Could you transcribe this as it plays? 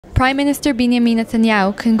Prime Minister Benjamin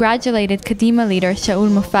Netanyahu congratulated Kadima leader Shaul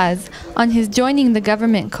Mofaz on his joining the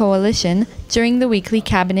government coalition during the weekly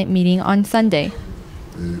cabinet meeting on Sunday.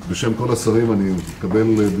 בשם כל השרים אני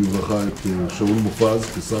מקבל בברכה את שאול מופז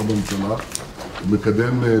כשר בממשלה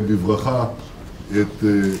ומקדם בברכה את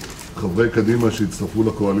חברי קדימה שהצטרפו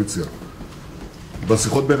לקואליציה.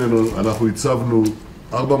 בשיחות בינינו אנחנו הצבנו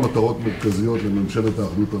 4 מטרות מרכזיות לממשלת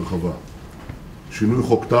האחדות הרחבה: שינוי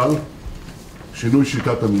חוק טל, שינוי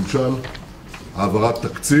שיטת הממשל, העברת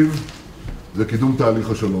תקציב וקידום תהליך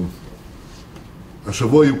השלום.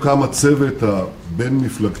 השבוע יוקם הצוות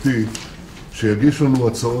הבין-מפלגתי שיגיש לנו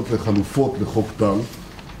הצעות לחלופות לחוק טל.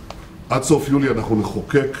 עד סוף יולי אנחנו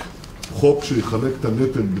נחוקק חוק שיחלק את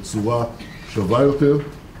הנטל בצורה שווה יותר,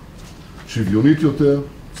 שוויונית יותר,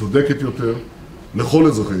 צודקת יותר, לכל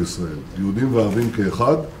אזרחי ישראל, יהודים וערבים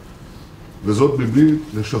כאחד, וזאת מבלי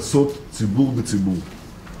לשסות ציבור בציבור.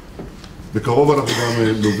 בקרוב אנחנו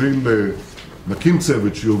גם נקים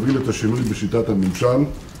צוות שיוביל את השינוי בשיטת הממשל,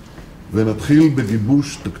 ונתחיל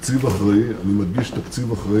בגיבוש תקציב אחראי. אני מדגיש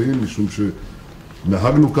תקציב אחראי משום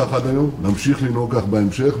שנהגנו כך עד היום, נמשיך לנהוג כך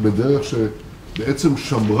בהמשך, בדרך שבעצם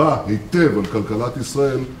שמרה היטב על כלכלת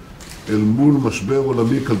ישראל אל מול משבר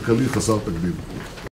עולמי כלכלי חסר תקדים.